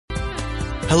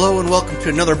Hello and welcome to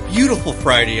another beautiful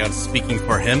Friday on Speaking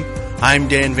for Him. I'm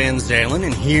Dan Van Zalen,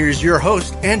 and here's your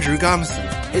host, Andrew Gomson.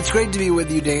 It's great to be with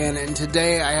you, Dan, and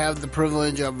today I have the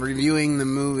privilege of reviewing the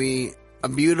movie A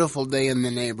Beautiful Day in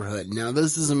the Neighborhood. Now,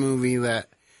 this is a movie that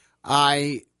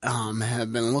I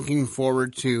have been looking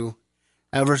forward to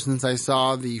ever since I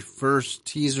saw the first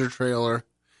teaser trailer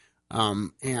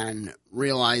and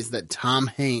realized that Tom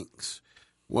Hanks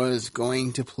was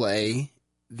going to play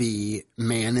the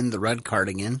man in the red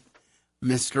cardigan,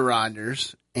 Mr.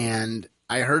 Rogers. And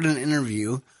I heard an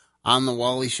interview on the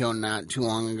Wally Show not too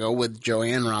long ago with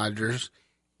Joanne Rogers,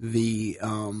 the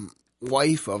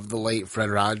wife of the late Fred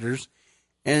Rogers.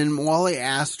 And Wally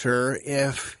asked her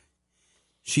if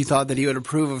she thought that he would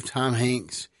approve of Tom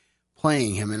Hanks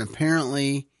playing him. And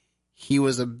apparently he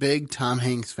was a big Tom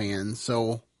Hanks fan,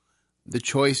 so the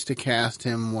choice to cast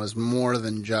him was more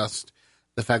than just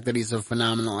the fact that he's a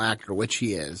phenomenal actor, which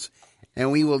he is.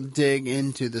 And we will dig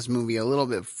into this movie a little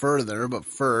bit further, but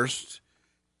first,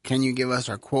 can you give us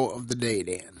our quote of the day,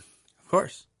 Dan? Of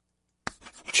course.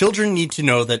 Children need to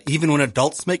know that even when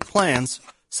adults make plans,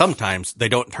 sometimes they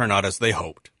don't turn out as they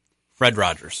hoped. Fred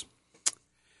Rogers.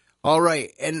 All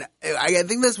right. And I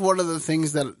think that's one of the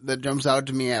things that jumps out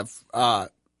to me at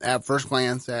first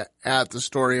glance at the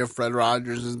story of Fred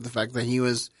Rogers is the fact that he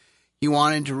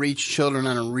wanted to reach children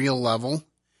on a real level.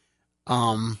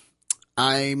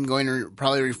 I'm going to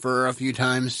probably refer a few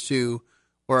times to,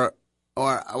 or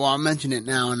I'll mention it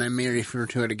now and I may refer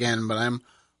to it again, but I'm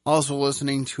also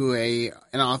listening to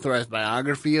an authorized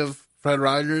biography of Fred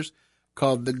Rogers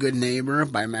called The Good Neighbor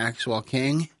by Maxwell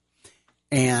King.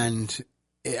 And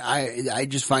I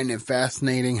just find it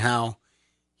fascinating how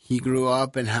he grew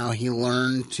up and how he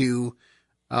learned to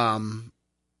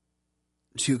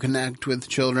connect with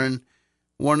children.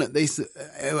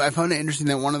 I found it interesting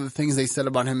that one of the things they said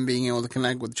about him being able to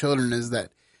connect with children is that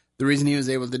the reason he was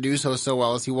able to do so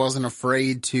well is he wasn't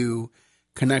afraid to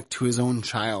connect to his own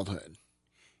childhood.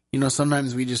 You know,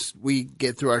 sometimes we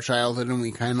get through our childhood and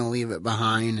we kind of leave it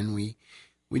behind and we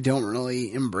don't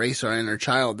really embrace our inner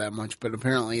child that much, but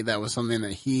apparently that was something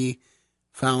that he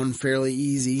found fairly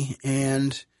easy.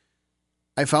 And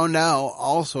I found out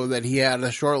also that he had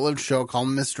a short-lived show called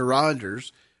Mr.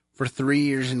 Rogers for 3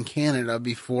 years in Canada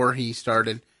before he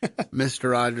started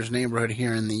Mr. Rogers' Neighborhood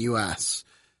here in the U.S.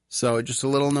 So just a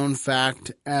little known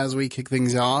fact as we kick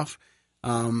things off.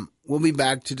 We'll be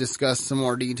back to discuss some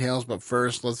more details, but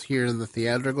first let's hear the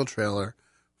theatrical trailer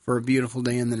for A Beautiful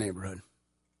Day in the Neighborhood.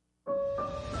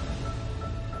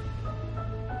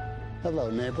 Hello,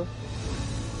 neighbor.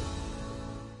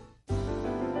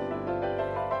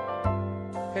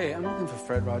 Hey, I'm looking for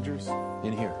Fred Rogers.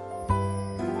 In here.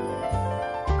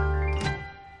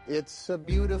 It's a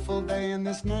beautiful day in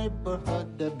this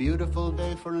neighborhood, a beautiful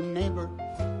day for a neighbor.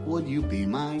 Would you be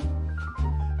mine?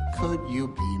 Could you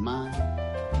be mine?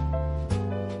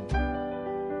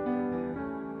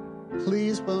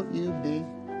 Please won't you be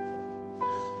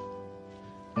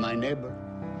my neighbor?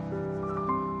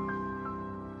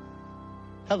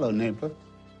 Hello, neighbor.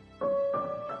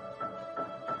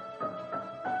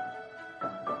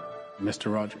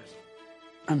 Mr. Rogers,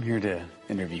 I'm here to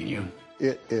interview you.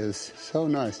 It is so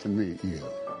nice to meet you.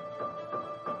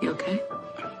 You okay?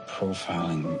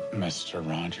 Profiling Mr.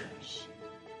 Rogers.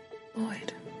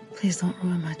 Boyd, please don't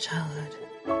ruin my childhood.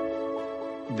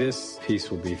 This piece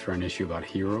will be for an issue about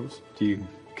heroes. Do you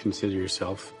consider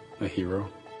yourself a hero?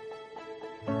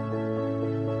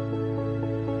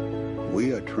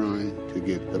 We are trying to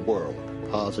give the world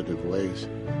positive ways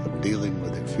of dealing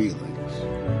with its feelings.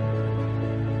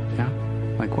 Yeah?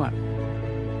 Like what?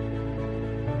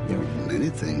 There are many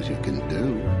things you can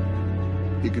do.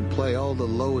 You can play all the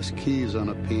lowest keys on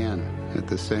a piano at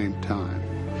the same time.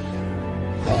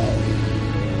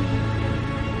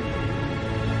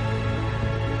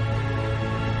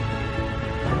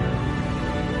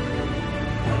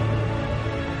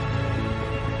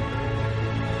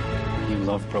 You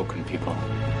love broken people.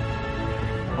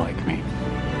 Like me.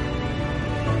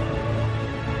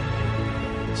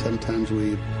 Sometimes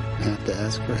we have to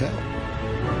ask for help.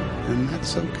 And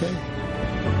that's okay.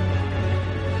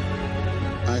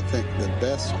 I think the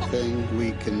best thing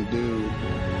we can do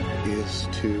is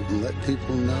to let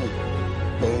people know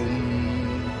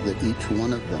that each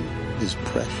one of them is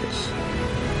precious.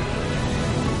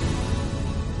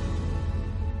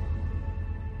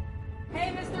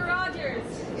 Hey, Mr. Rogers.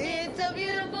 It's a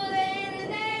beautiful day in the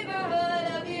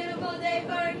neighborhood, a beautiful day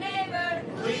for a neighbor.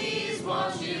 Please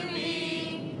won't you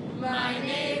be my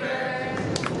neighbor?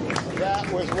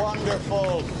 That was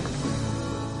wonderful.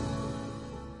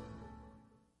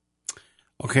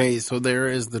 Okay, so there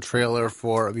is the trailer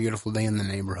for A Beautiful Day in the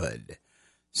Neighborhood.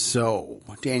 So,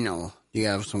 Daniel, do you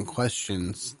have some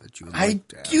questions that you would like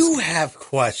to ask? I do have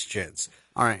questions.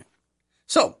 All right.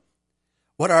 So,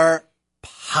 what are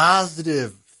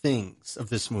positive things of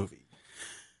this movie?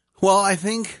 Well, I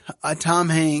think Tom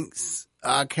Hanks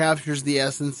captures the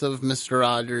essence of Mr.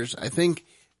 Rogers. I think,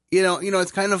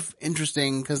 it's kind of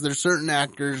interesting because there's certain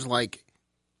actors like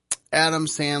Adam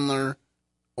Sandler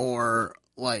or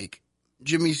like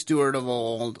Jimmy Stewart of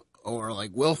old or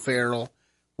like Will Ferrell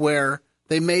where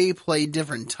they may play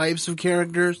different types of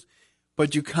characters,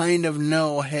 but you kind of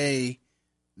know, hey,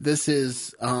 this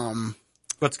is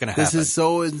What's going to happen? This is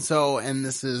so and so, and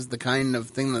this is the kind of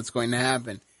thing that's going to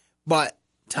happen. But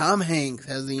Tom Hanks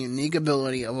has the unique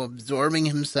ability of absorbing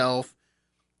himself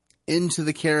into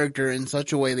the character in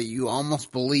such a way that you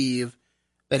almost believe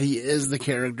that he is the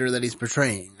character that he's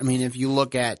portraying. I mean, if you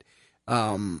look at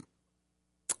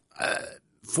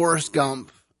Forrest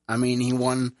Gump, I mean, he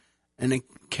won an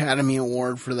Academy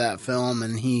Award for that film,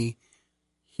 and he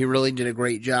really did a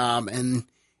great job. And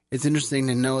it's interesting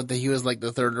to note that he was like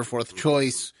the third or fourth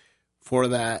choice for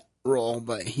that role,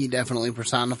 but he definitely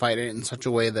personified it in such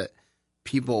a way that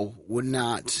people would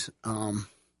not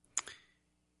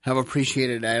have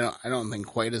appreciated it. I don't think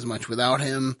quite as much without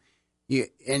him.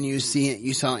 You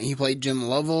saw he played Jim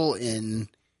Lovell in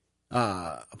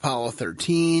Apollo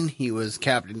 13. He was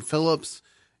Captain Phillips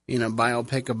in a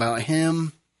biopic about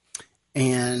him.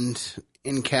 And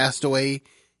in Castaway,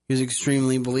 he was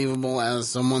extremely believable as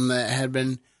someone that had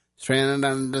been stranded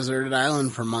on a deserted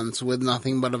island for months with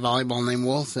nothing but a volleyball named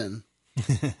Wilson,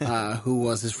 who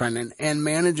was his friend. And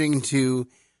managing to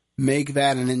make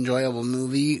that an enjoyable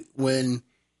movie when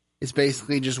it's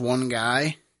basically just one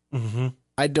guy. Mm-hmm.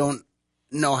 I don't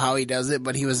know how he does it,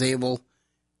 but he was able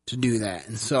to do that.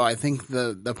 And so I think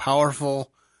the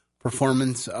powerful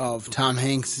performance of Tom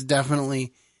Hanks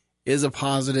definitely is a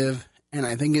positive. And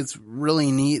I think it's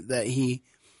really neat that he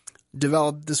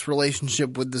developed this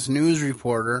relationship with this news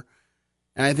reporter.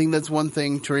 And I think that's one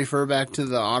thing to refer back to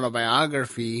the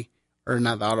autobiography, or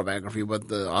not the autobiography, but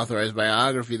the authorized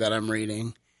biography that I'm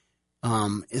reading.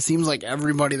 It seems like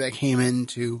everybody that came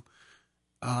into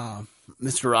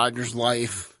Mr. Rogers'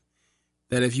 life,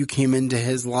 that if you came into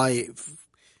his life,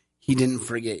 he didn't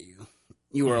forget you.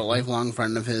 You were a lifelong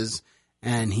friend of his,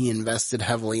 and he invested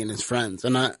heavily in his friends.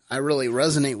 And I really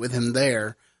resonate with him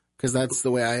there, because that's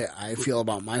the way I feel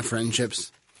about my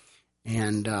friendships.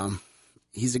 And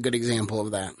he's a good example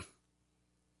of that.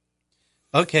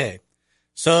 Okay.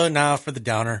 So now for the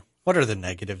downer. What are the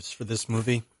negatives for this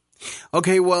movie?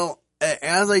 Okay, well,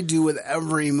 as I do with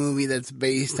every movie that's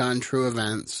based on true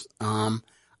events,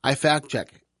 I fact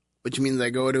check it, which means I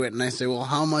go to it and I say, well,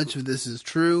 how much of this is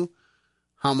true?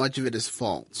 How much of it is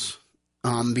false?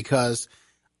 Because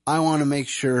I want to make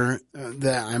sure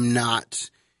that I'm not,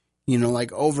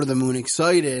 like over the moon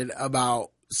excited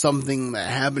about something that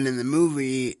happened in the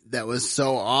movie that was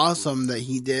so awesome that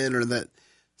he did or that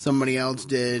somebody else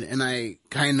did. And I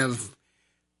kind of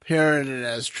parrot it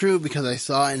as true because I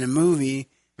saw it in a movie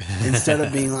instead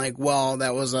of being like, well,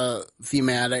 that was a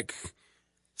thematic,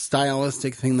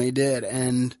 stylistic thing they did.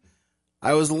 And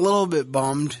I was a little bit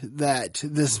bummed that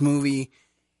this movie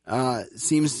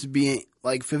seems to be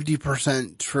like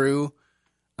 50% true.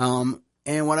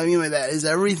 And what I mean by that is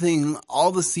everything,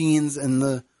 all the scenes and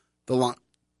the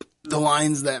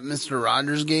lines that Mr.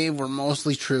 Rogers gave were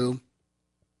mostly true.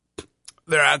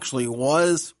 There actually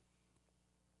was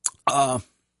a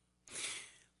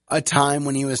time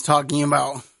when he was talking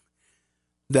about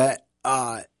that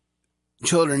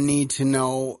children need to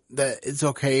know that it's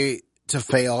okay to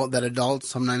fail, that adults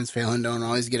sometimes fail and don't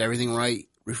always get everything right,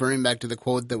 referring back to the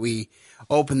quote that we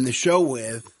opened the show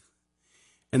with.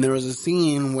 And there was a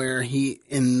scene where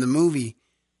in the movie,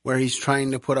 where he's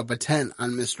trying to put up a tent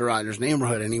on Mr. Rogers'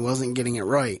 neighborhood and he wasn't getting it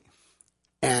right.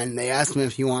 And they asked him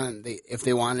if he wanted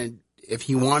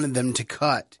them to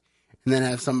cut and then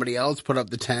have somebody else put up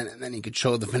the tent and then he could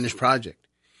show the finished project.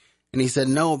 And he said,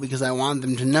 no, because I want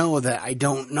them to know that I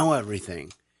don't know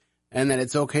everything and that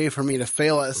it's okay for me to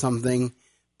fail at something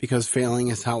because failing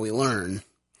is how we learn.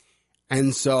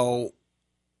 And so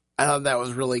I thought that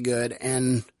was really good.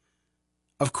 And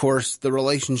of course, the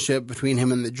relationship between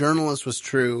him and the journalist was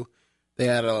true. They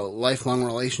had a lifelong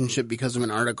relationship because of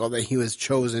an article that he was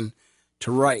chosen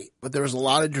to write. But there was a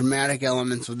lot of dramatic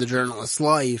elements of the journalist's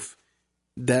life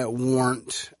that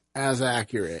weren't as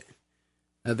accurate,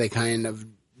 that they kind of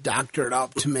doctored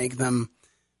up to make them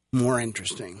more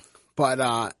interesting. But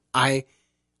I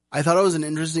thought it was an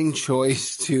interesting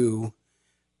choice to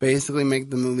basically make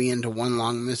the movie into one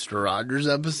long Mr. Rogers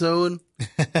episode.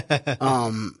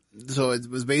 So it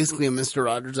was basically a Mr.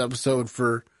 Rogers episode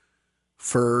for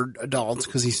for adults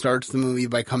because he starts the movie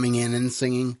by coming in and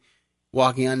singing,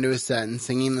 walking onto his set and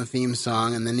singing the theme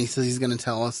song, and then he says he's going to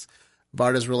tell us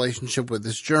about his relationship with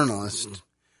this journalist,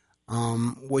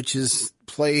 which is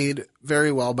played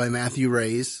very well by Matthew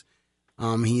Rhys.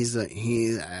 I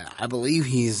believe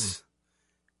he's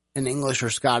an English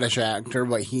or Scottish actor,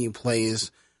 but he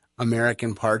plays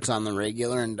American parts on the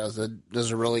regular and does a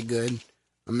really good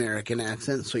American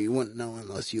accent, so you wouldn't know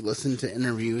unless you listen to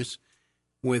interviews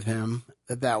with him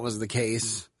that was the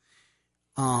case.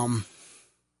 I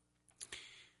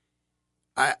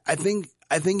think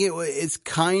it's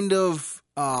kind of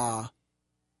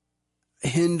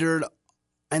hindered,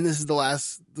 and this is the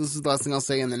last thing I'll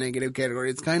say in the negative category.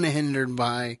 It's kind of hindered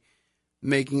by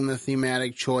making the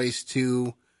thematic choice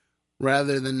to,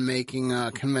 rather than making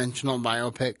a conventional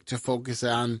biopic, to focus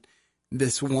on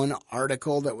this one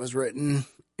article that was written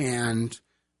and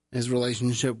his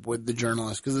relationship with the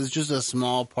journalist, because it's just a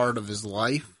small part of his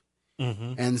life.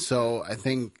 Mm-hmm. And so I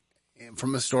think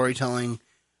from a storytelling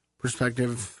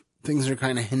perspective, things are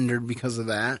kind of hindered because of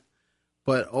that.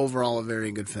 But overall, a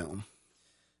very good film.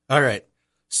 All right.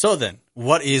 So then,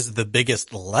 what is the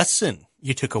biggest lesson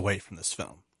you took away from this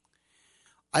film?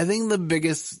 I think the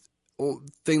biggest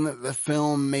thing that the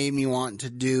film made me want to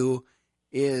do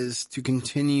is to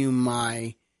continue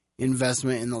my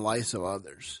investment in the lives of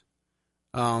others.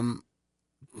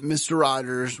 Mr.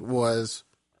 Rogers was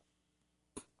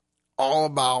all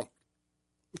about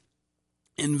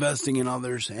investing in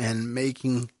others and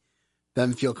making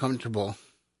them feel comfortable.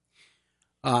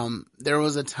 There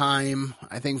was a time,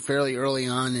 I think fairly early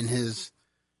on in his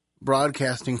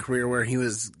broadcasting career, where he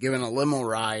was given a limo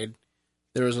ride.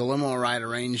 There was a limo ride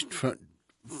arranged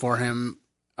for him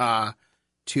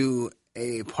to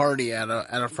a party at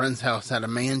a friend's house at a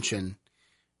mansion.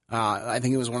 I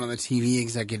think it was one of the TV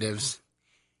executives.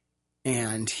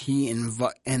 And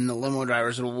and the limo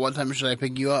driver said, well, what time should I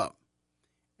pick you up?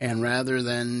 And rather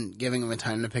than giving him a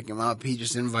time to pick him up, he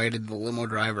just invited the limo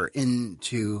driver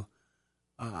into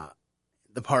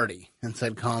the party and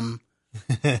said, come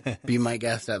be my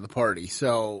guest at the party.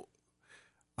 So,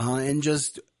 and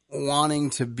just wanting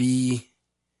to be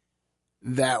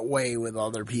that way with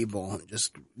other people,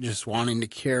 just wanting to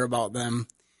care about them.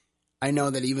 I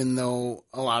know that even though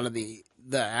a lot of the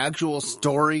actual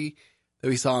story that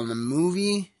we saw in the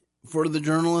movie for the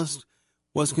journalist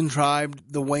was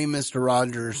contrived, the way Mr.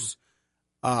 Rogers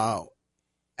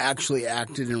actually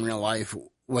acted in real life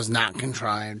was not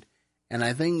contrived. And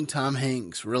I think Tom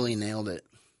Hanks really nailed it.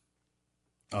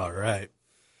 All right.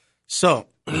 So,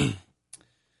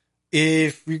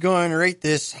 if you're going to rate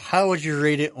this, how would you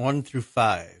rate it 1 through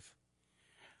 5?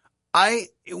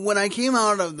 When I came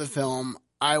out of the film,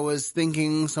 I was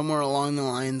thinking somewhere along the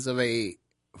lines of a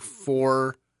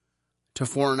 4 to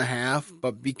 4.5,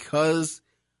 but because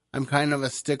I'm kind of a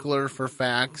stickler for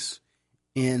facts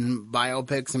in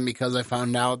biopics, and because I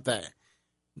found out that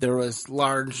there was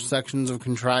large sections of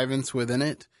contrivance within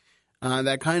it,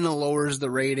 that kind of lowers the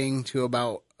rating to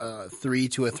about 3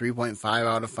 to a 3.5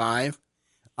 out of 5.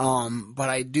 But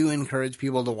I do encourage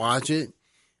people to watch it,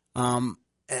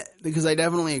 because I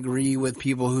definitely agree with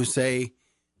people who say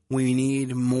we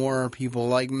need more people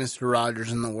like Mr.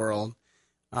 Rogers in the world.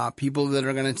 People that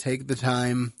are going to take the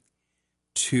time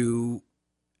to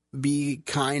be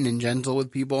kind and gentle with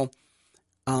people,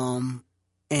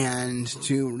 and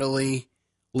to really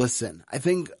listen. I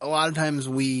think a lot of times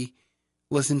we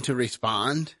listen to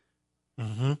respond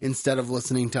instead of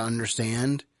listening to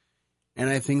understand. And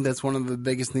I think that's one of the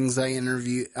biggest things I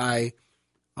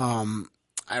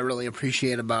really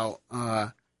appreciate about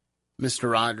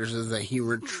Mr. Rogers, is that he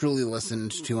truly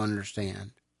listened to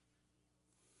understand.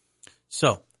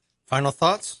 So, final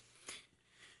thoughts?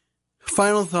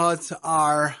 Final thoughts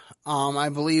are, I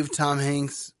believe Tom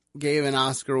Hanks gave an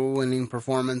Oscar-winning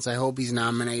performance. I hope he's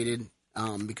nominated,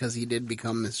 because he did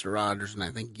become Mr. Rogers, and I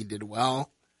think he did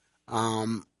well.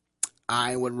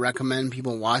 I would recommend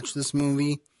people watch this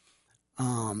movie,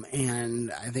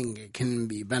 and I think it can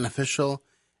be beneficial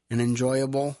and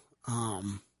enjoyable.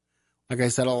 Like I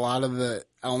said, a lot of the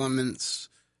elements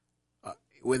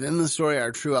within the story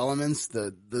are true elements.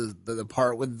 The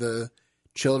part with the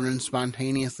children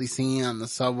spontaneously singing on the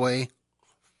subway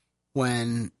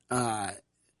when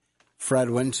Fred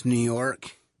went to New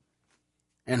York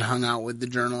and hung out with the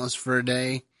journalist for a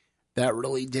day, that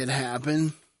really did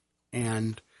happen.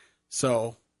 And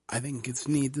so I think it's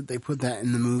neat that they put that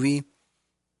in the movie.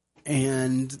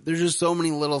 And there's just so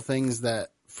many little things that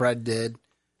Fred did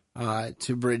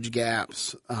to bridge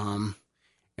gaps. And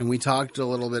we talked a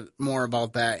little bit more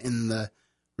about that in the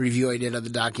review I did of the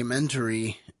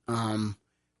documentary,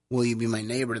 Will You Be My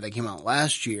Neighbor, that came out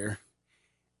last year.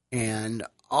 And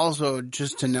also,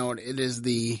 just to note, it is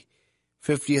the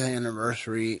 50th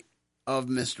anniversary of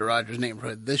Mr. Rogers'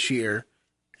 Neighborhood this year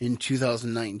in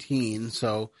 2019.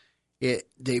 So it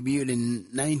debuted in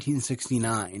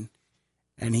 1969,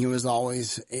 and he was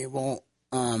always able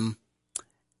and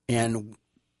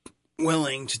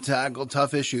willing to tackle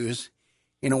tough issues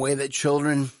in a way that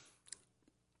children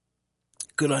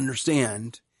could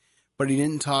understand, but he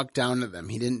didn't talk down to them.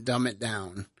 He didn't dumb it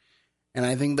down. And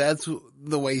I think that's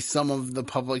the way some of the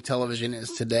public television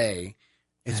is today.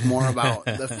 It's more about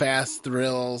the fast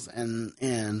thrills and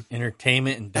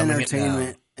entertainment and dumbing it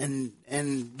down.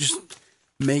 and just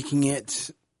making it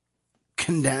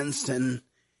condensed and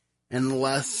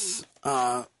less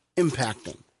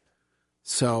impacting.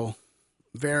 So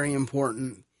very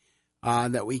important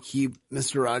that we keep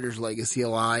Mr. Rogers' legacy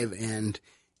alive. And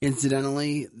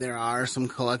incidentally, there are some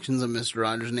collections of Mr.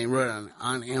 Rogers' Neighborhood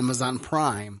on Amazon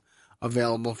Prime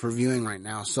available for viewing right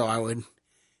now. So I would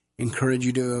encourage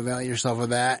you to avail yourself of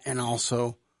that, and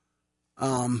also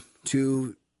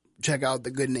to check out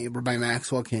The Good Neighbor by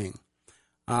Maxwell King.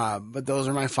 But those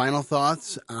are my final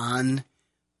thoughts on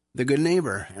The Good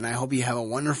Neighbor, and I hope you have a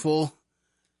wonderful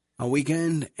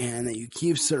weekend and that you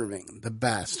keep serving the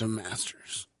best of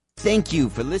masters. Thank you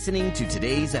for listening to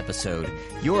today's episode.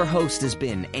 Your host has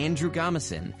been Andrew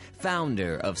Gomison,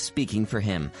 founder of Speaking for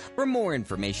Him. For more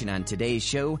information on today's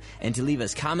show and to leave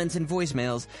us comments and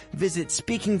voicemails, visit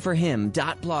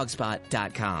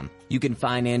speakingforhim.blogspot.com. You can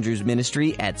find Andrew's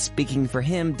ministry at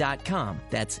speakingforhim.com.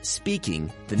 That's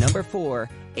speaking, the number 4,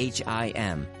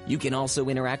 HIM. You can also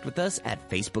interact with us at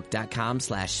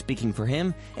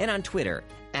facebook.com/speakingforhim and on Twitter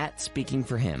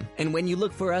 @SpeakingForHim. And when you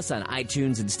look for us on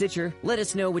iTunes and Stitcher, let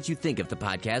us know what you think of the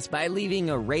podcast by leaving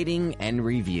a rating and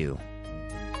review.